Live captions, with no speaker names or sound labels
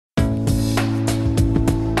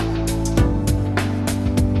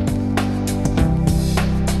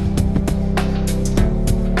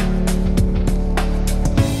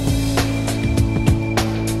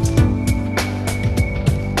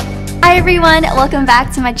everyone, welcome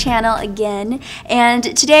back to my channel again,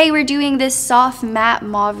 and today we're doing this soft matte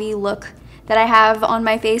mauve-y look that I have on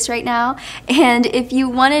my face right now. And if you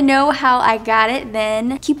want to know how I got it,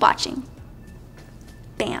 then keep watching.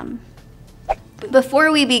 Bam.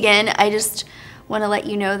 Before we begin, I just want to let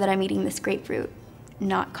you know that I'm eating this grapefruit,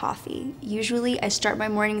 not coffee. Usually I start my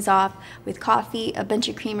mornings off with coffee, a bunch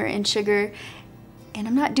of creamer and sugar, and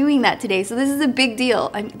I'm not doing that today, so this is a big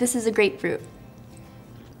deal. This is a grapefruit.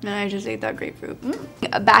 And I just ate that grapefruit.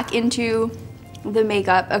 Back into the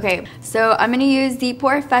makeup. Okay, so I'm gonna use the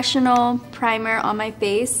Porefessional primer on my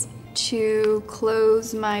face to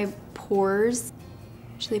close my pores.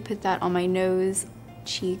 Actually put that on my nose,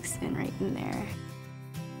 cheeks, and right in there.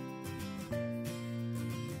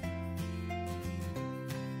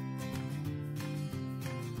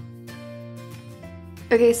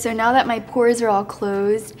 Okay, so now that my pores are all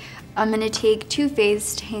closed, I'm gonna take Too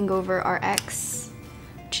Faced Hangover RX,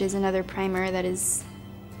 which is another primer that is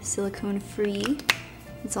silicone free.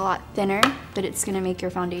 It's a lot thinner, but it's gonna make your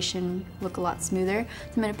foundation look a lot smoother.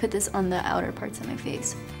 So I'm gonna put this on the outer parts of my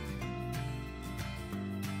face.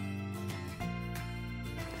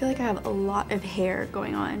 I feel like I have a lot of hair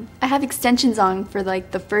going on. I have extensions on for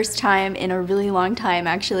like the first time in a really long time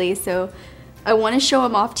actually, so I want to show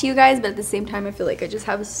them off to you guys, but at the same time I feel like I just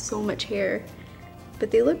have so much hair.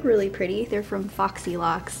 But they look really pretty. They're from Foxy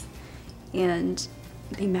Locks and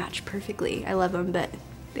they match perfectly. I love them, but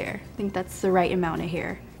there, I think that's the right amount of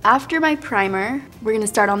hair. After my primer, we're gonna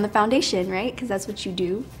start on the foundation, right? Because that's what you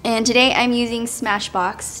do. And today I'm using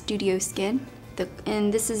Smashbox Studio Skin,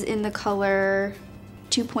 and this is in the color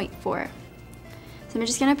 2.4. So I'm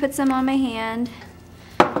just gonna put some on my hand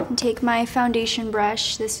and take my foundation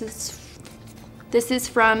brush. This is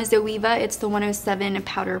from Zoeva. It's the 107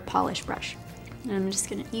 powder polish brush. And I'm just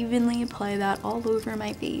gonna evenly apply that all over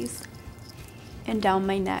my face and down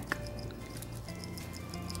my neck.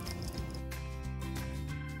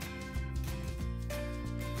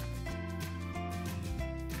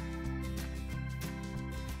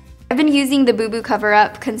 I've been using the Boo Boo Cover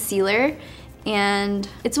Up concealer, and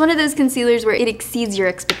it's one of those concealers where it exceeds your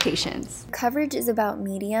expectations. Coverage is about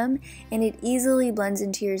medium, and it easily blends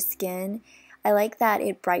into your skin. I like that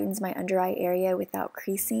it brightens my under eye area without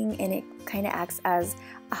creasing, and it kind of acts as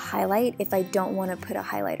a highlight if I don't want to put a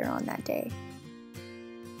highlighter on that day.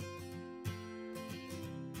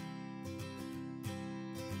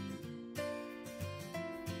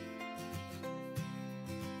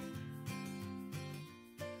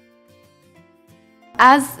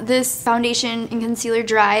 As this foundation and concealer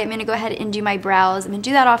dry, I'm gonna go ahead and do my brows. I'm gonna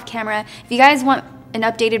do that off camera. If you guys want an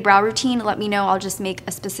updated brow routine, let me know. I'll just make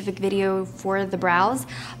a specific video for the brows.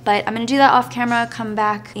 But I'm gonna do that off camera, come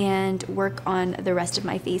back and work on the rest of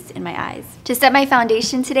my face and my eyes. To set my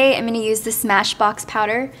foundation today, I'm gonna use the Smashbox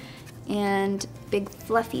powder and big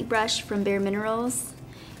fluffy brush from Bare Minerals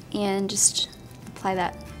and just apply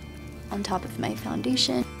that on top of my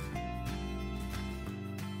foundation.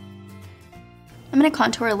 I'm gonna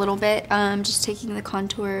contour a little bit, just taking the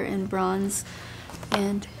contour and bronze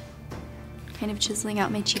and kind of chiseling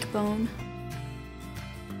out my cheekbone.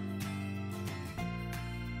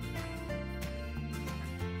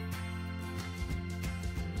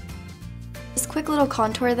 This quick little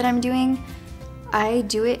contour that I'm doing, I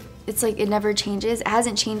do it, it's like it never changes. It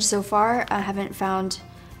hasn't changed so far. I haven't found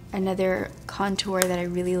another contour that I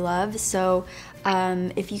really love, so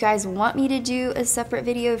if you guys want me to do a separate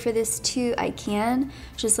video for this too, I can.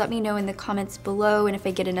 Just let me know in the comments below, and if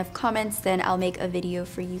I get enough comments, then I'll make a video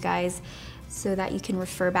for you guys so that you can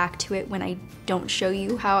refer back to it when I don't show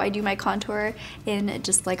you how I do my contour in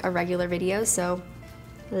just like a regular video. So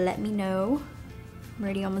let me know. I'm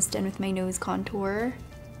already almost done with my nose contour.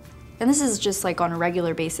 And this is just like on a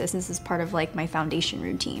regular basis. This is part of like my foundation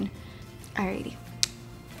routine. Alrighty.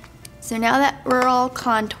 So now that we're all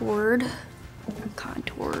contoured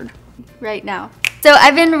right now. So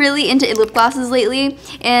I've been really into lip glosses lately,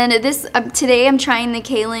 and today I'm trying the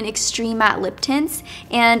ChristenDominique Extreme Matte Lip Tints,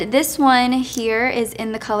 and this one here is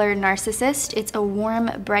in the color Narcissist. It's a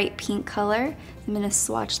warm, bright pink color. I'm gonna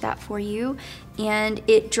swatch that for you, and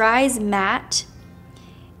it dries matte.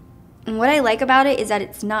 And what I like about it is that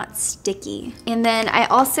it's not sticky. And then I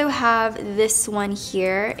also have this one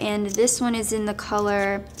here, and this one is in the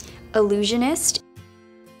color Illusionist.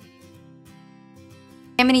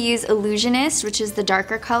 I'm going to use Illusionist, which is the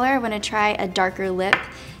darker color. I'm going to try a darker lip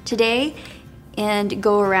today and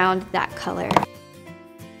go around that color.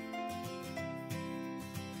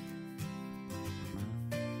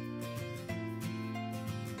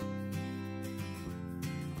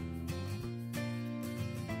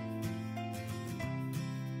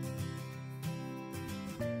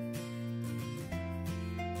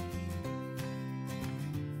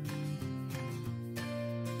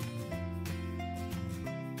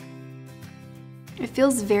 It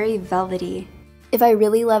feels very velvety. If I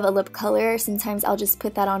really love a lip color, sometimes I'll just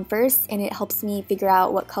put that on first and it helps me figure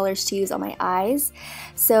out what colors to use on my eyes.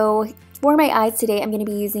 So for my eyes today, I'm going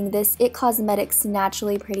to be using this IT Cosmetics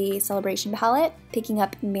Naturally Pretty Celebration Palette, picking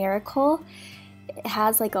up Miracle. It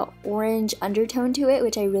has like an orange undertone to it,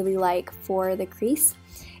 which I really like for the crease.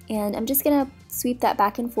 And I'm just going to sweep that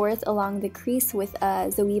back and forth along the crease with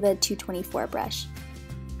a Zoeva 224 brush.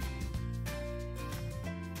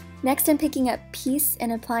 Next, I'm picking up Peace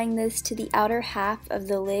and applying this to the outer half of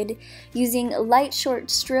the lid using light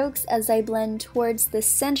short strokes as I blend towards the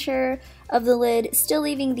center of the lid, still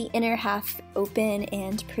leaving the inner half open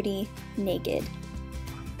and pretty naked.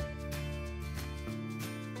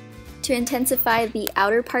 To intensify the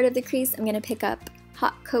outer part of the crease, I'm going to pick up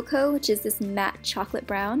Hot Cocoa, which is this matte chocolate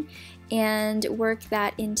brown, and work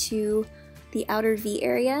that into the outer V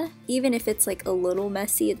area. Even if it's like a little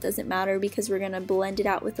messy, it doesn't matter because we're gonna blend it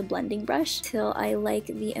out with a blending brush till I like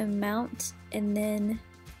the amount, and then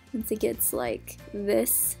once it gets like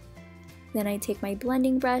this, then I take my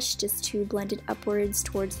blending brush just to blend it upwards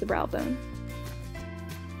towards the brow bone.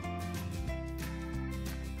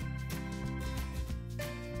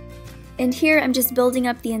 And here I'm just building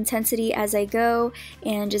up the intensity as I go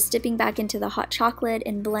and just dipping back into the hot chocolate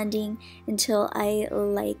and blending until I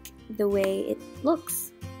like the way it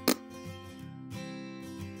looks.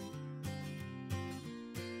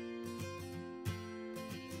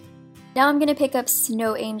 Now I'm going to pick up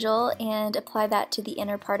Snow Angel and apply that to the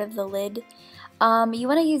inner part of the lid. You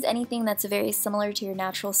want to use anything that's very similar to your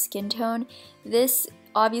natural skin tone. This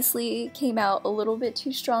obviously came out a little bit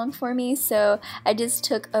too strong for me, so I just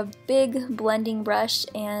took a big blending brush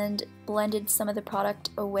and blended some of the product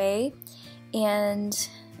away, and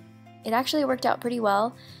it actually worked out pretty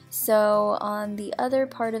well. So on the other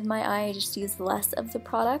part of my eye, I just used less of the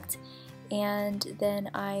product, and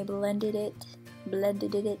then I blended it,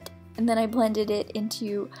 and then I blended it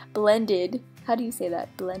into, how do you say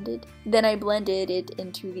that, blended? Then I blended it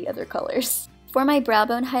into the other colors. For my brow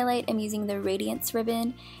bone highlight, I'm using the Radiance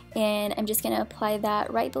ribbon, and I'm just going to apply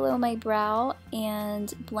that right below my brow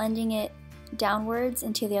and blending it downwards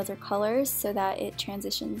into the other colors so that it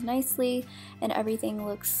transitions nicely and everything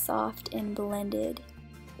looks soft and blended.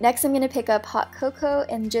 Next, I'm going to pick up Hot Cocoa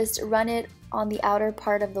and just run it on the outer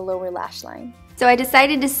part of the lower lash line. So I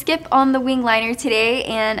decided to skip on the wing liner today,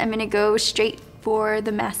 and I'm going to go straight for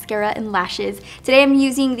the mascara and lashes. Today I'm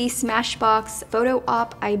using the Smashbox Photo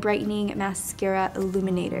Op Eye Brightening Mascara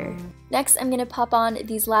Illuminator. Next, I'm going to pop on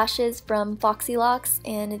these lashes from Foxy Locks,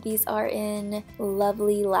 and these are in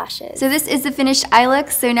Lovely Lashes. So this is the finished eye look,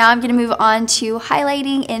 so now I'm going to move on to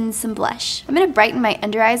highlighting and some blush. I'm going to brighten my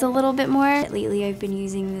under eyes a little bit more. Lately I've been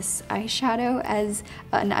using this eyeshadow as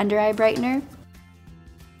an under eye brightener.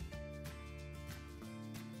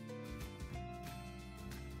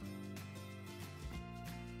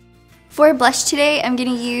 For blush today, I'm going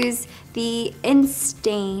to use the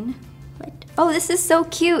Instain. Oh, this is so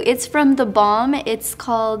cute. It's from the Balm. It's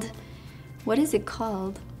called, what is it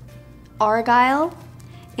called? Argyle.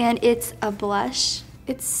 And it's a blush.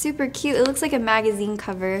 It's super cute. It looks like a magazine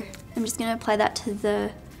cover. I'm just going to apply that to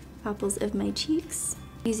the apples of my cheeks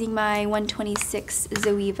using my 126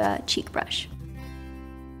 Zoeva cheek brush.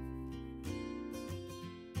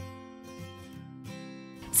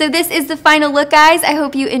 So this is the final look, guys. I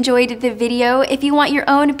hope you enjoyed the video. If you want your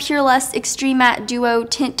own Pure Lust Extreme Matte Duo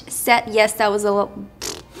Tint Set, yes, that was a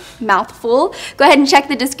mouthful, go ahead and check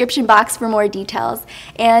the description box for more details.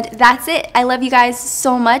 And that's it. I love you guys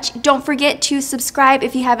so much. Don't forget to subscribe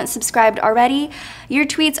if you haven't subscribed already. Your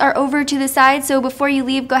tweets are over to the side, so before you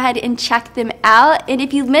leave, go ahead and check them out. And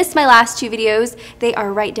if you missed my last two videos, they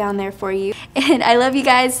are right down there for you. And I love you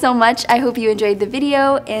guys so much. I hope you enjoyed the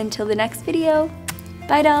video. Until the next video.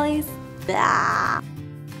 Bye, dollies. Blah.